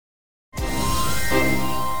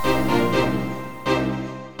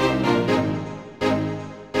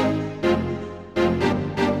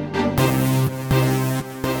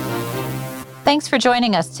Thanks for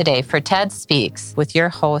joining us today for TED Speaks with your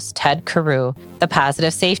host, Ted Carew, the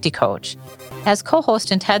Positive Safety Coach. As co-host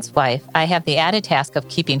and Ted's wife, I have the added task of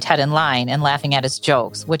keeping Ted in line and laughing at his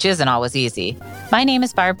jokes, which isn't always easy. My name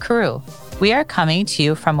is Barb Carew. We are coming to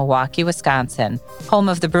you from Milwaukee, Wisconsin, home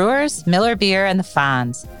of the Brewers, Miller Beer, and the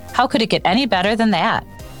Fonz. How could it get any better than that?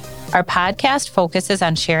 Our podcast focuses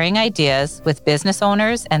on sharing ideas with business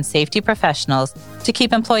owners and safety professionals to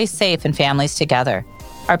keep employees safe and families together.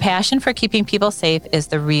 Our passion for keeping people safe is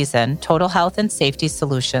the reason Total Health and Safety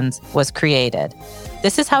Solutions was created.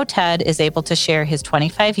 This is how Ted is able to share his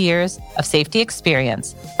 25 years of safety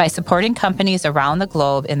experience by supporting companies around the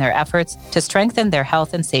globe in their efforts to strengthen their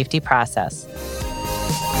health and safety process.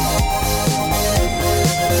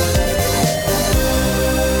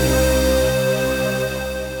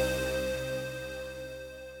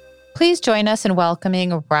 Please join us in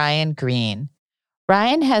welcoming Ryan Green.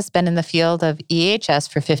 Ryan has been in the field of EHS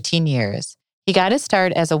for 15 years. He got his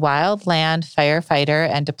start as a wildland firefighter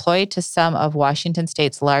and deployed to some of Washington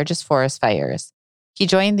State's largest forest fires. He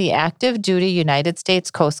joined the active duty United States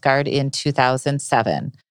Coast Guard in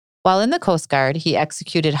 2007. While in the Coast Guard, he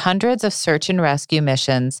executed hundreds of search and rescue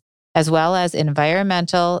missions, as well as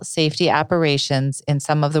environmental safety operations in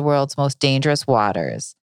some of the world's most dangerous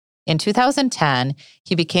waters. In 2010,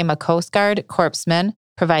 he became a Coast Guard corpsman,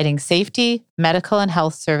 providing safety, medical, and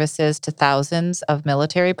health services to thousands of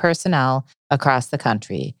military personnel across the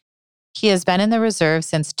country. He has been in the reserve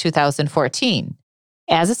since 2014.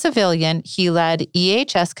 As a civilian, he led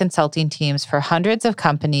EHS consulting teams for hundreds of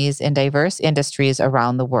companies in diverse industries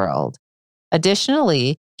around the world.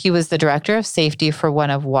 Additionally, he was the director of safety for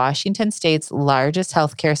one of Washington State's largest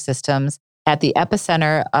healthcare systems at the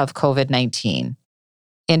epicenter of COVID-19.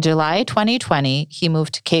 In July 2020, he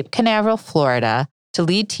moved to Cape Canaveral, Florida, to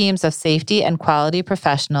lead teams of safety and quality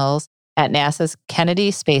professionals at NASA's Kennedy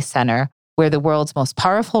Space Center, where the world's most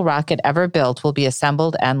powerful rocket ever built will be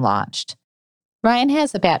assembled and launched. Ryan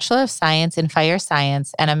has a Bachelor of Science in Fire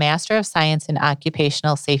Science and a Master of Science in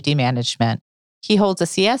Occupational Safety Management. He holds a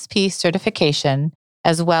CSP certification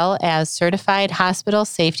as well as Certified Hospital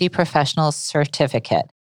Safety Professional Certificate.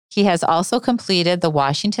 He has also completed the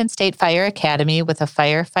Washington State Fire Academy with a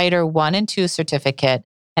Firefighter 1 and 2 certificate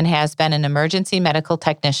and has been an emergency medical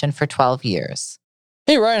technician for 12 years.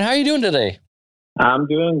 Hey, Ryan, how are you doing today? I'm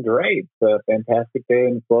doing great. It's a fantastic day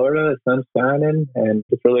in Florida. The sun's shining, and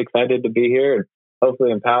just really excited to be here and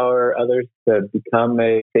hopefully empower others to become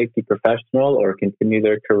a safety professional or continue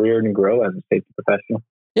their career and grow as a safety professional.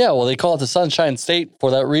 Yeah, well, they call it the Sunshine State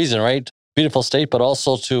for that reason, right? Beautiful state, but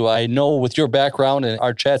also I know with your background and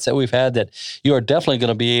our chats that we've had that you are definitely going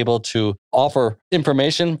to be able to offer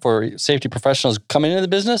information for safety professionals coming into the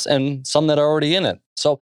business and some that are already in it.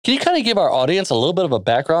 So can you kind of give our audience a little bit of a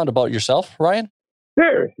background about yourself, Ryan?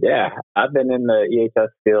 Sure, yeah. I've been in the EHS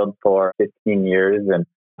field for 15 years, and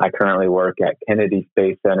I currently work at Kennedy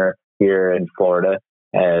Space Center here in Florida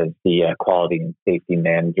as the quality and safety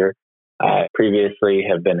manager. I previously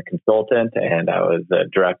have been a consultant, and I was the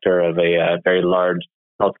director of a very large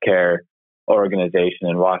healthcare organization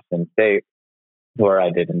in Washington State, where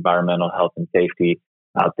I did environmental health and safety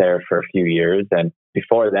out there for a few years. And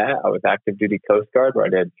before that, I was active duty Coast Guard, where I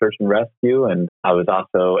did search and rescue, and I was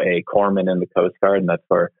also a corpsman in the Coast Guard, and that's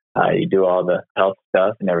where you do all the health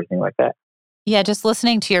stuff and everything like that. Yeah, just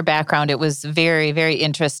listening to your background, it was very, very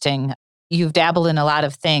interesting. You've dabbled in a lot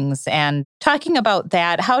of things. And talking about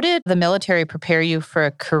that, how did the military prepare you for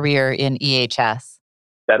a career in EHS?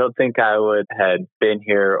 I don't think I would have been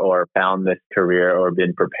here or found this career or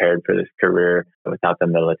been prepared for this career without the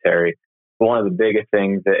military. One of the biggest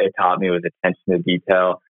things that it taught me was attention to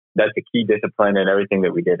detail. That's a key discipline in everything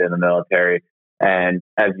that we did in the military. And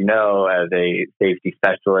as you know, as a safety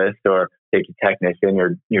specialist or safety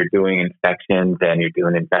technician, you're doing inspections and you're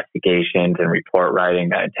doing investigations and report writing.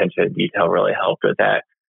 That attention to detail really helped with that.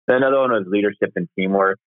 The another one was leadership and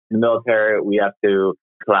teamwork. In the military, we have to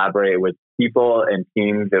collaborate with people and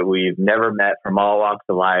teams that we've never met from all walks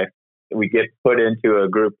of life. We get put into a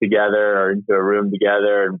group together or into a room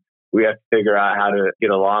together, and we have to figure out how to get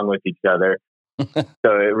along with each other.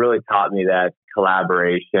 So it really taught me that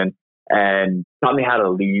collaboration and taught me how to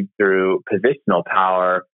lead through positional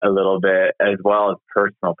power a little bit, as well as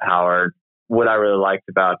personal power. What I really liked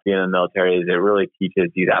about being in the military is it really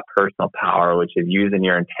teaches you that personal power, which is using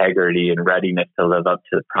your integrity and readiness to live up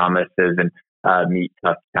to the promises and meet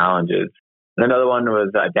tough challenges. And another one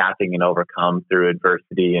was adapting and overcome through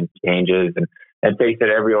adversity and changes. And face it,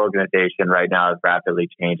 every organization right now is rapidly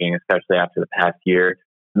changing, especially after the past year.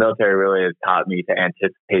 The military really has taught me to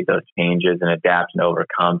anticipate those changes and adapt and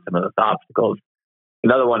overcome some of those obstacles.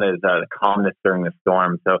 Another one is calmness during the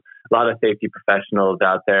storm. So a lot of safety professionals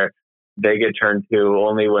out there, they get turned to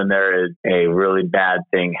only when there is a really bad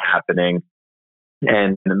thing happening.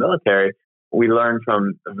 And in the military, we learned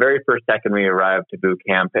from the very first second we arrived to boot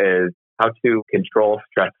camp is how to control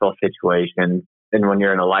stressful situations. And when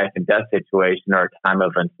you're in a life and death situation or a time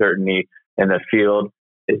of uncertainty in the field,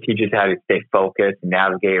 it teaches how to stay focused,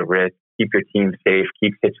 navigate risk, keep your team safe,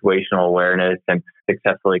 keep situational awareness, and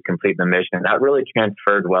successfully complete the mission. That really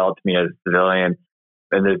transferred well to me as a civilian.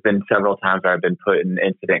 And there's been several times where I've been put in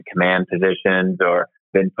incident command positions or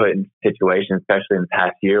been put in situations, especially in the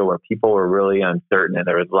past year, where people were really uncertain and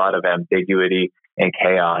there was a lot of ambiguity and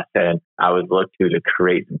chaos. And I was looked to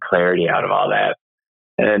create some clarity out of all that.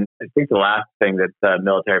 And I think the last thing that the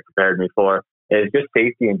military prepared me for is just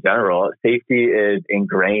safety in general. Safety is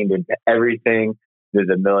ingrained into everything that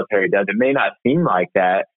the military does. It may not seem like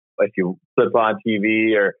that. If you flip on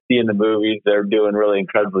TV or see in the movies, they're doing really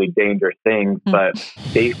incredibly dangerous things, but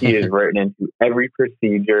safety is written into every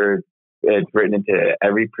procedure. It's written into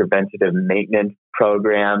every preventative maintenance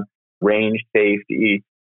program, range safety.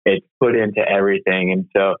 It's put into everything. And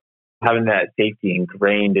so having that safety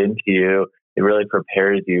ingrained into you, it really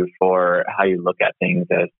prepares you for how you look at things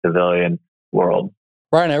as a civilian world.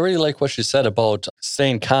 Ryan, I really like what you said about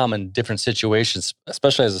staying calm in different situations,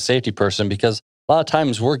 especially as a safety person, because a lot of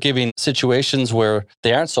times we're giving situations where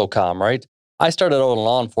they aren't so calm, right? I started out in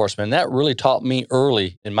law enforcement, and that really taught me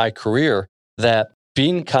early in my career that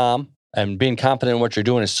being calm and being confident in what you're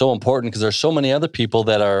doing is so important because there's so many other people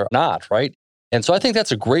that are not, right? And so I think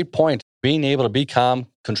that's a great point, being able to be calm,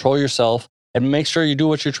 control yourself, and make sure you do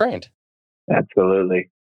what you're trained. Absolutely.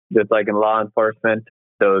 Just like in law enforcement,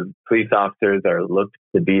 those police officers are looked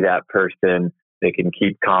to be that person. They can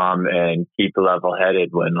keep calm and keep level-headed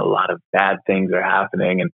when a lot of bad things are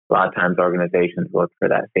happening. And a lot of times organizations look for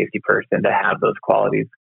that safety person to have those qualities.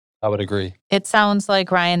 I would agree. It sounds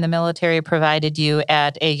like, Ryan, the military provided you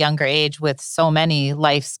at a younger age with so many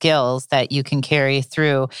life skills that you can carry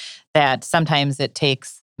through that sometimes it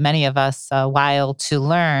takes many of us a while to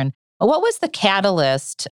learn. What was the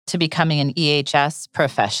catalyst to becoming an EHS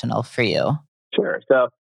professional for you? Sure. So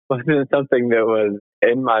it wasn't something that was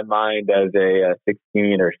in my mind as a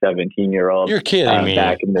 16 or 17-year-old. You're kidding me.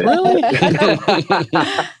 Back in the, Really?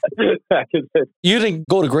 back in the, You didn't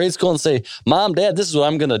go to grade school and say, Mom, Dad, this is what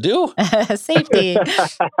I'm going to do? Safety.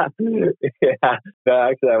 Yeah. No,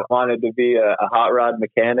 actually, I wanted to be a hot rod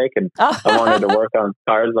mechanic, and I wanted to work on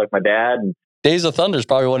cars like my dad. And Days of Thunder is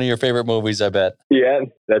probably one of your favorite movies, I bet. yeah,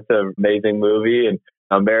 that's an amazing movie. And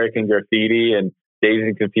American Graffiti and Dazed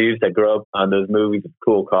and Confused. I grew up on those movies with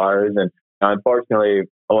cool cars. And unfortunately,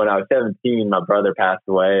 when I was 17, my brother passed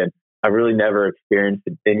away, and I really never experienced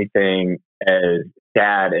anything as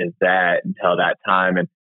sad as that until that time. And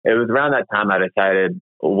it was around that time I decided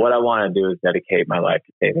what I want to do is dedicate my life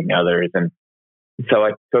to saving others. And so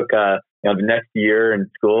I took the next year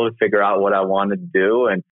in school to figure out what I wanted to do.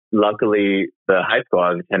 And luckily, the high school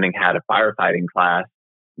I was attending had a firefighting class.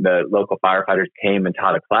 The local firefighters came and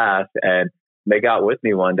taught a class, and they got with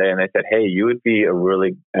me one day and they said, "Hey, you would be a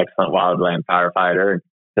really excellent wildland firefighter." And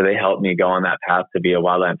so they helped me go on that path to be a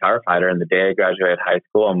wildland firefighter. And the day I graduated high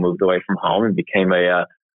school, I moved away from home and became a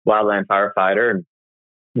wildland firefighter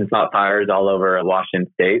and fought fires all over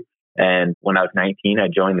Washington State. And when I was 19, I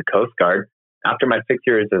joined the Coast Guard. After my 6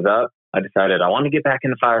 years was up, I decided I want to get back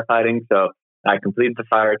into firefighting. So I completed the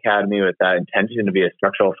fire academy with that intention to be a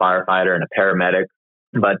structural firefighter and a paramedic.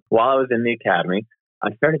 But while I was in the academy,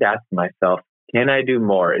 I started asking myself, can I do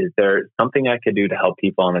more? Is there something I could do to help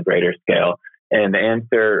people on a greater scale? And the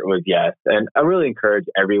answer was yes. And I really encourage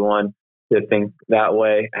everyone to think that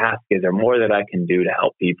way. Ask, is there more that I can do to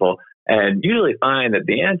help people? And usually find that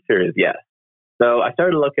the answer is yes. So I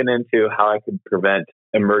started looking into how I could prevent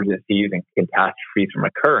emergencies and catastrophes from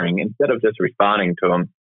occurring instead of just responding to them.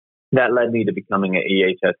 That led me to becoming an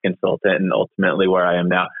EHS consultant and ultimately where I am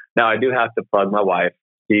now. Now, I do have to plug my wife.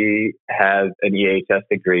 She has an EHS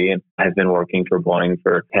degree and has been working for Boeing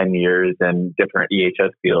for 10 years in different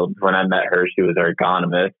EHS fields. When I met her, she was an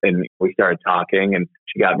ergonomist, and we started talking, and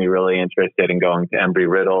she got me really interested in going to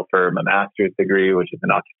Embry-Riddle for my master's degree, which is in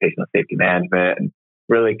occupational safety management, and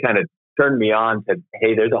really kind of turned me on to,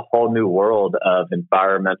 hey, there's a whole new world of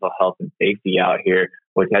environmental health and safety out here,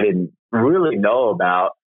 which I didn't really know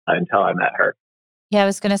about until I met her. Yeah, I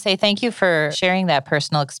was going to say thank you for sharing that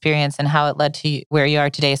personal experience and how it led to where you are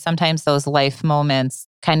today. Sometimes those life moments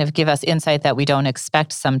kind of give us insight that we don't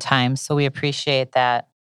expect sometimes. So we appreciate that.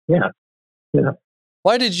 Yeah.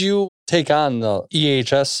 Why did you take on the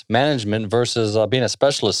EHS management versus being a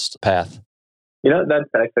specialist path? That's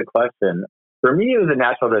an excellent question. For me, it was a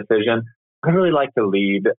natural decision. I really like to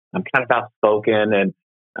lead. I'm kind of outspoken and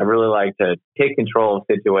I really like to take control of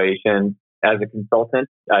situations. As a consultant,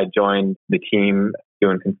 I joined the team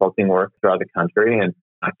doing consulting work throughout the country. And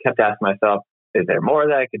I kept asking myself, is there more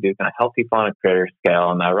that I could do? Can I help people on a greater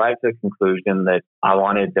scale? And I arrived to the conclusion that I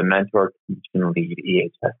wanted to mentor, teach, and lead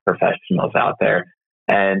EHS professionals out there.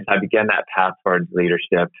 And I began that path towards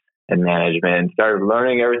leadership and management and started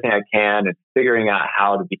learning everything I can and figuring out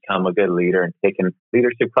how to become a good leader and taking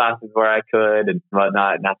leadership classes where I could and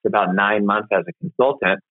whatnot. And after about 9 months as a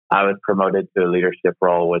consultant, I was promoted to a leadership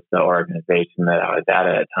role with the organization that I was at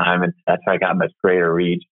the time. And that's how I got much greater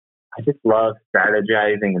reach. I just love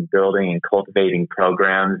strategizing and building and cultivating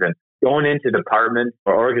programs and going into departments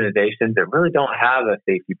or organizations that really don't have a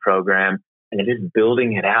safety program and just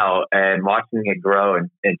building it out and watching it grow and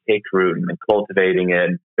take root and cultivating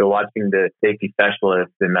it. So watching the safety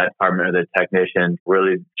specialists in that department or the technicians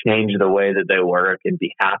really change the way that they work and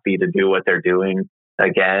be happy to do what they're doing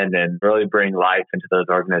again and really bring life into those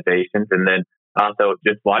organizations. And then also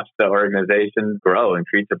just watch the organizations grow,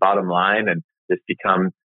 increase the bottom line and just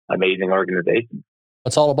become amazing organizations.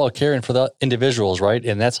 It's all about caring for the individuals, right?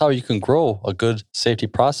 And that's how you can grow a good safety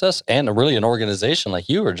process and really an organization like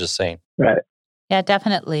you were just saying. Right. Yeah,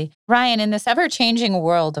 definitely. Ryan, in this ever-changing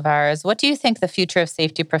world of ours, what do you think the future of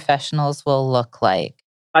safety professionals will look like?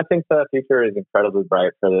 I think the future is incredibly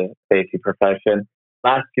bright for the safety profession.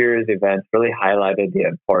 Last year's events really highlighted the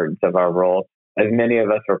importance of our role, as many of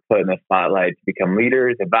us were put in the spotlight to become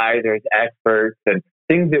leaders, advisors, experts, and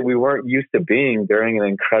things that we weren't used to being during an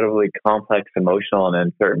incredibly complex, emotional, and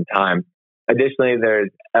uncertain time. Additionally, there's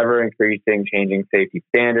ever-increasing changing safety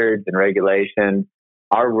standards and regulations.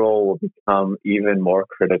 Our role will become even more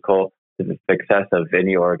critical to the success of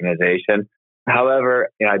any organization. However,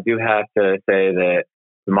 I do have to say that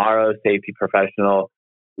tomorrow's safety professional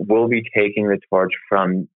will be taking the torch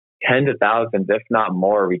from tens of thousands, if not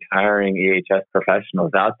more, retiring EHS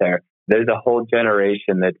professionals out there. There's a whole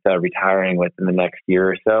generation that's retiring within the next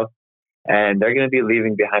year or so, and they're going to be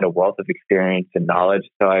leaving behind a wealth of experience and knowledge.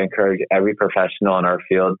 So I encourage every professional in our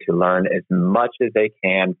field to learn as much as they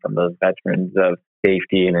can from those veterans of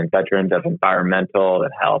safety and veterans of environmental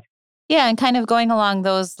and health. Yeah, and kind of going along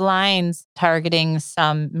those lines, targeting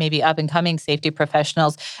some maybe up-and-coming safety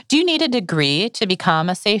professionals. Do you need a degree to become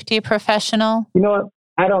a safety professional? You know what?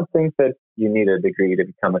 I don't think that you need a degree to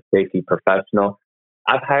become a safety professional.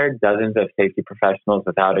 I've hired dozens of safety professionals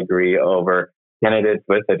without a degree over candidates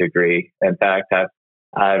with a degree. In fact,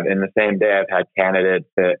 I've in the same day, I've had candidates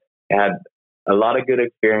that had a lot of good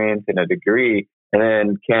experience and a degree, and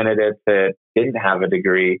then candidates that didn't have a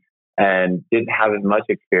degree and didn't have as much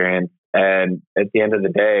experience. And at the end of the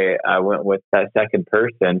day, I went with that second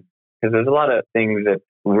person because there's a lot of things that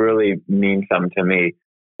really mean something to me.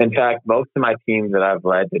 In fact, most of my teams that I've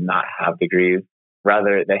led did not have degrees.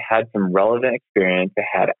 Rather, they had some relevant experience. They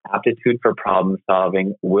had aptitude for problem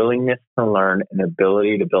solving, willingness to learn, and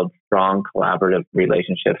ability to build strong collaborative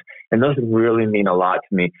relationships. And those really mean a lot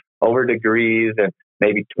to me. Over degrees and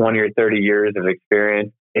maybe 20 or 30 years of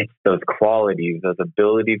experience, it's those qualities, those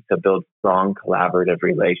abilities to build strong collaborative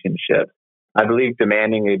relationships. I believe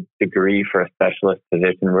demanding a degree for a specialist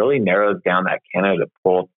position really narrows down that candidate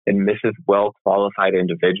pool and misses well-qualified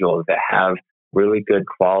individuals that have really good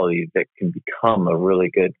qualities that can become a really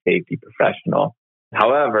good safety professional.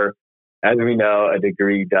 However, as we know, a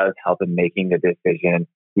degree does help in making the decision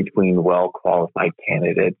between well-qualified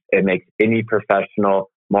candidates. It makes any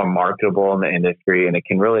professional more marketable in the industry, and it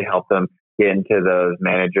can really help them get into those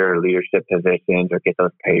manager or leadership positions or get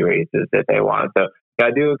those pay raises that they want. So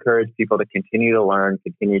I do encourage people to continue to learn,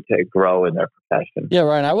 continue to grow in their profession. Yeah,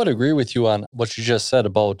 Ryan, I would agree with you on what you just said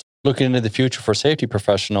about looking into the future for safety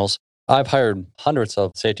professionals. I've hired hundreds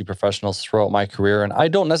of safety professionals throughout my career, and I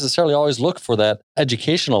don't necessarily always look for that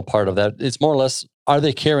educational part of that. It's more or less, are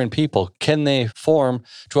they caring people? Can they form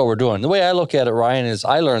to what we're doing? The way I look at it, Ryan, is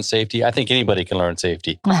I learn safety. I think anybody can learn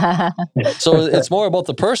safety. So it's more about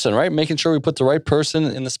the person, right? Making sure we put the right person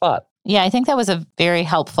in the spot. Yeah, I think that was a very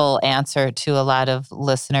helpful answer to a lot of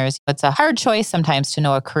listeners. It's a hard choice sometimes to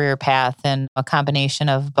know a career path, and a combination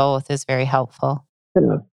of both is very helpful.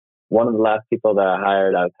 One of the last people that I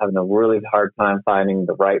hired, I was having a really hard time finding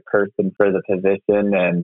the right person for the position.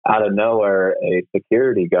 And out of nowhere, a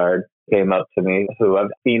security guard came up to me who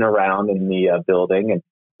I've seen around in the building and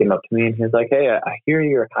came up to me and he was like, "Hey, I hear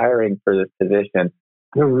you're hiring for this position.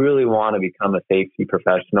 I really want to become a safety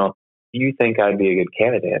professional. Do you think I'd be a good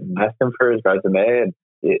candidate?" And I asked him for his resume, and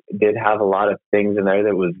it did have a lot of things in there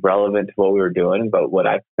that was relevant to what we were doing. But what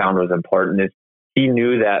I found was important is he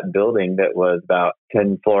knew that building that was about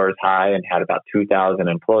 10 floors high and had about 2,000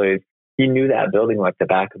 employees. he knew that building like the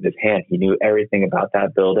back of his hand. He knew everything about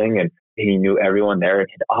that building, and he knew everyone there and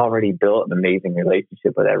had already built an amazing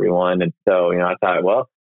relationship with everyone. And so, I thought, well,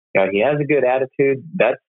 he has a good attitude.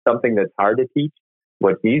 That's something that's hard to teach.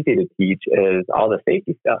 What's easy to teach is all the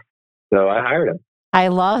safety stuff. So I hired him. I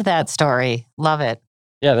love that story. Love it.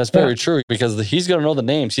 Yeah, that's very true, because he's going to know the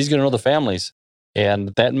names. He's going to know the families. And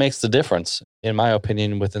that makes the difference, in my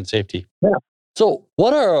opinion, within safety. Yeah. So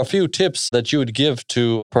what are a few tips that you would give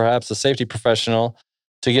to perhaps a safety professional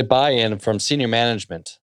to get buy-in from senior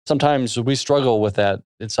management? Sometimes we struggle with that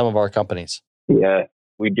in some of our companies. Yeah,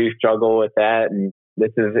 we do struggle with that. And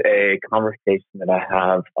this is a conversation that I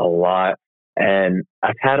have a lot. And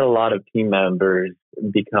I've had a lot of team members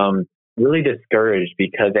become really discouraged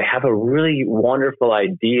because they have a really wonderful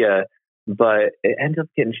idea, but it ends up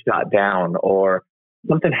getting shot down, or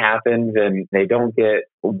something happens and they don't get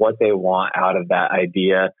what they want out of that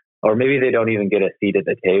idea, or maybe they don't even get a seat at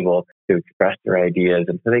the table to express their ideas.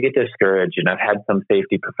 And so they get discouraged. And I've had some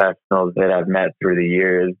safety professionals that I've met through the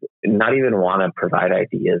years not even want to provide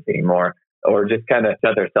ideas anymore, or just kind of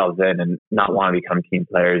shut themselves in and not want to become team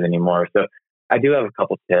players anymore. So I do have a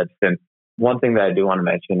couple tips. And one thing that I do want to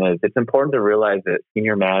mention is it's important to realize that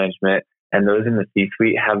senior management and those in the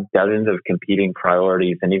C-suite have dozens of competing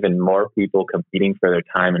priorities and even more people competing for their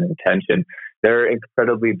time and attention. They're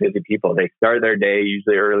incredibly busy people. They start their day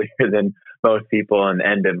usually earlier than most people and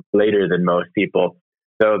end later than most people.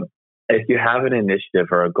 So if you have an initiative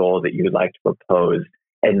or a goal that you would like to propose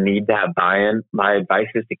and need that buy-in, my advice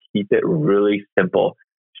is to keep it really simple.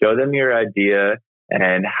 Show them your idea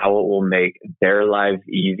and how it will make their lives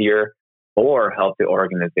easier or help the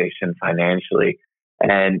organization financially.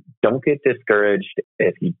 And don't get discouraged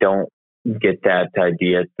if you don't get that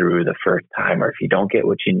idea through the first time, or if you don't get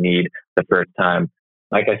what you need the first time.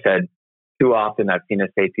 Like I said, too often I've seen a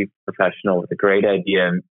safety professional with a great idea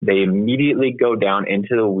and they immediately go down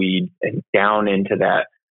into the weeds and down into that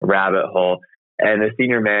rabbit hole. And the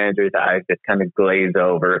senior manager's eyes just kind of glaze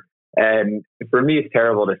over. And for me, it's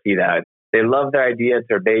terrible to see that. They love their idea. It's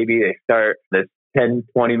their baby. They start this 10,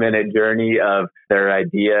 20-minute journey of their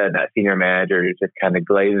idea, and that senior manager just kind of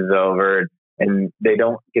glazes over and they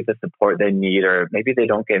don't get the support they need, or maybe they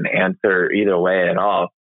don't get an answer either way at all.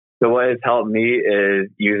 So what has helped me is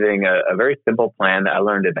using a very simple plan that I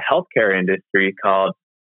learned in the healthcare industry called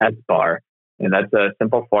SBAR. And that's a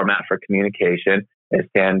simple format for communication. It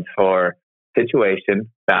stands for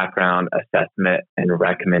situation, background, assessment, and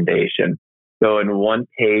recommendation. So in one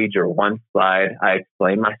page or one slide, I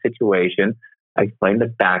explain my situation. I explain the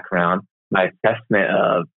background, my assessment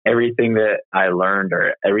of everything that I learned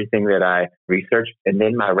or everything that I researched, and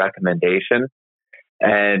then my recommendation.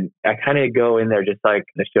 And I kind of go in there just like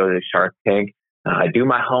the show, the Shark Tank. I do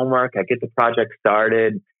my homework. I get the project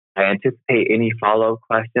started. I anticipate any follow-up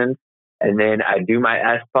questions. And then I do my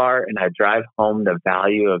SBAR and I drive home the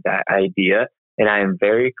value of that idea. And I am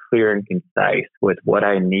very clear and concise with what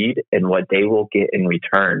I need and what they will get in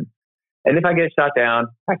return. And if I get shot down,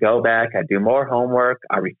 I go back, I do more homework,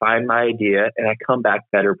 I refine my idea, and I come back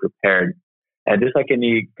better prepared. And just like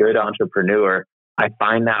any good entrepreneur, I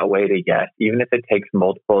find that way to yes, even if it takes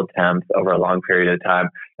multiple attempts over a long period of time.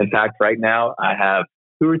 In fact, right now, I have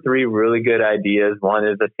 2 or 3 really good ideas. One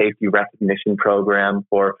is a safety recognition program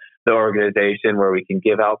for the organization where we can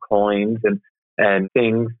give out coins and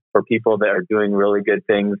things for people that are doing really good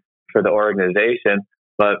things for the organization.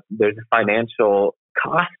 But there's a financial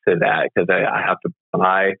cost to that because I have to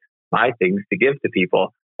buy things to give to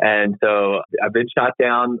people. And so I've been shot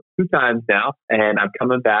down 2 times now, and I'm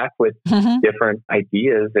coming back with different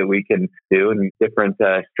ideas that we can do and different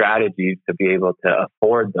strategies to be able to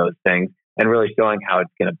afford those things and really showing how it's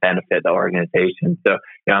going to benefit the organization. So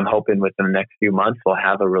I'm hoping within the next few months, we'll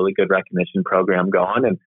have a really good recognition program going.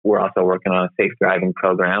 And we're also working on a safe driving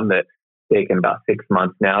program that's taken about 6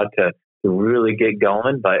 months now to really get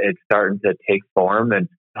going, but it's starting to take form. And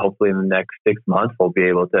hopefully in the next 6 months, we'll be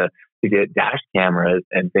able to get dash cameras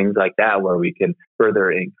and things like that where we can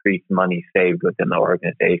further increase money saved within the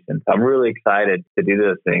organization. So I'm really excited to do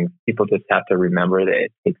those things. People just have to remember that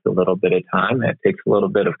it takes a little bit of time. And it takes a little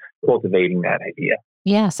bit of cultivating that idea.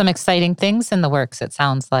 Yeah, some exciting things in the works, it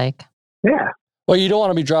sounds like. Yeah. Well, you don't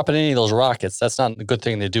want to be dropping any of those rockets. That's not a good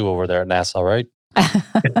thing to do over there at NASA, right?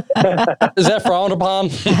 Is that frowned upon?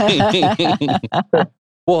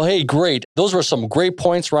 Well, hey, great. Those were some great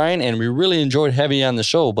points, Ryan, and we really enjoyed having you on the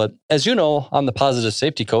show. But as you know, I'm the positive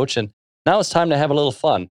safety coach, and now it's time to have a little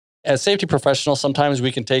fun. As safety professionals, sometimes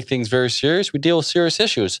we can take things very serious. We deal with serious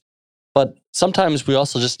issues. But sometimes we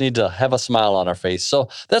also just need to have a smile on our face. So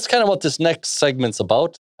that's kind of what this next segment's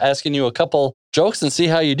about, asking you a couple jokes and see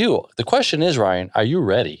how you do. The question is, Ryan, are you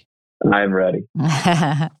ready? I'm ready.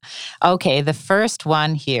 Okay, the first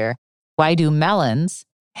one here. Why do melons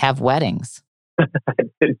have weddings? I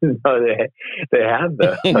didn't know they had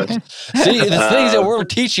those. See, the things that we're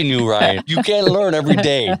teaching you, Ryan, you can't learn every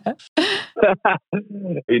day.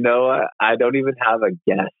 You know what? I don't even have a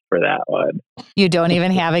guess for that one. You don't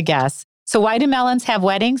even have a guess. So why do melons have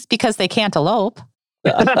weddings? Because they can't elope.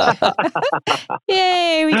 Yay,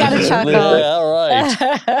 we got a chuckle. Yeah, all right.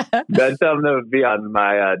 That's something that would be on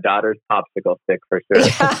my daughter's popsicle stick for sure.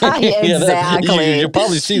 Exactly. You'll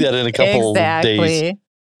probably see that in a couple days.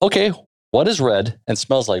 Okay, what is red and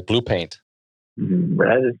smells like blue paint?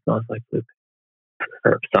 Red, it smells like blue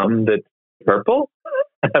paint. Something that's purple?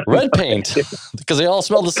 Red paint, because they all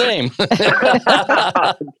smell the same.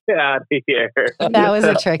 Get out of here. That was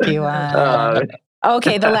a tricky one.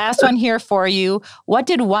 Okay, the last one here for you. What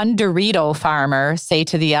did one Dorito farmer say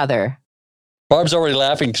to the other? Barb's already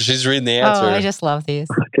laughing because she's reading the answer. Oh, I just love these.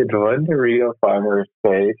 What did one Dorito farmer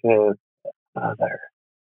say to his other?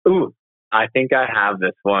 Ooh, I think I have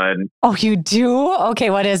this one. Oh, you do?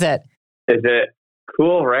 Okay, what is it? Is it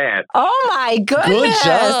Cool Ranch? Oh my goodness! Good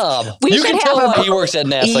job. You can tell why he works at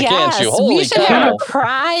NASA, can't you? Holy we should cow. have a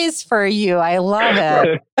prize for you. I love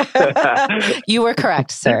it. You were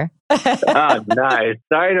correct, sir. Oh, nice.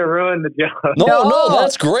 Sorry to ruin the joke. No,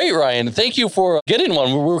 that's great, Ryan. Thank you for getting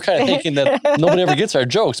one. We were kind of thinking that nobody ever gets our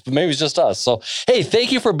jokes, but maybe it's just us. So, hey,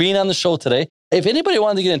 thank you for being on the show today. If anybody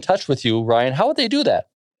wanted to get in touch with you, Ryan, how would they do that?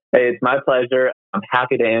 Hey, it's my pleasure. I'm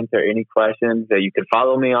happy to answer any questions. You can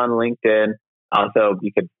follow me on LinkedIn. Also,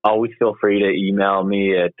 you could always feel free to email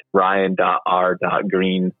me at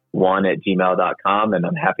ryan.r.green1@gmail.com, and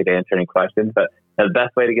I'm happy to answer any questions. But the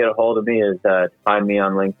best way to get a hold of me is to find me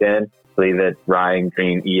on LinkedIn. I believe it's Ryan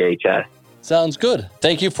Green EHS. Sounds good.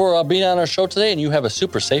 Thank you for being on our show today, and you have a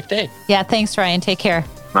super safe day. Yeah, thanks, Ryan. Take care.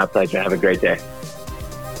 My pleasure. Have a great day.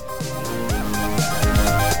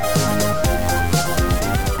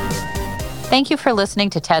 Thank you for listening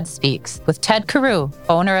to TED Speaks with Ted Carew,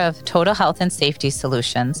 owner of Total Health and Safety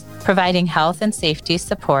Solutions, providing health and safety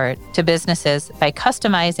support to businesses by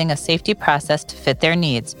customizing a safety process to fit their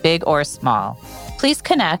needs, big or small. Please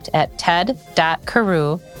connect at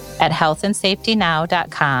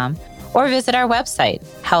ted.carew@healthandsafetynow.com or visit our website,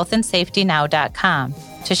 healthandsafetynow.com,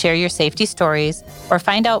 to share your safety stories or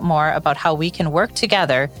find out more about how we can work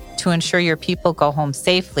together to ensure your people go home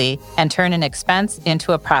safely and turn an expense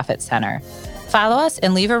into a profit center. Follow us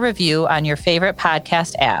and leave a review on your favorite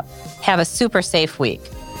podcast app. Have a super safe week.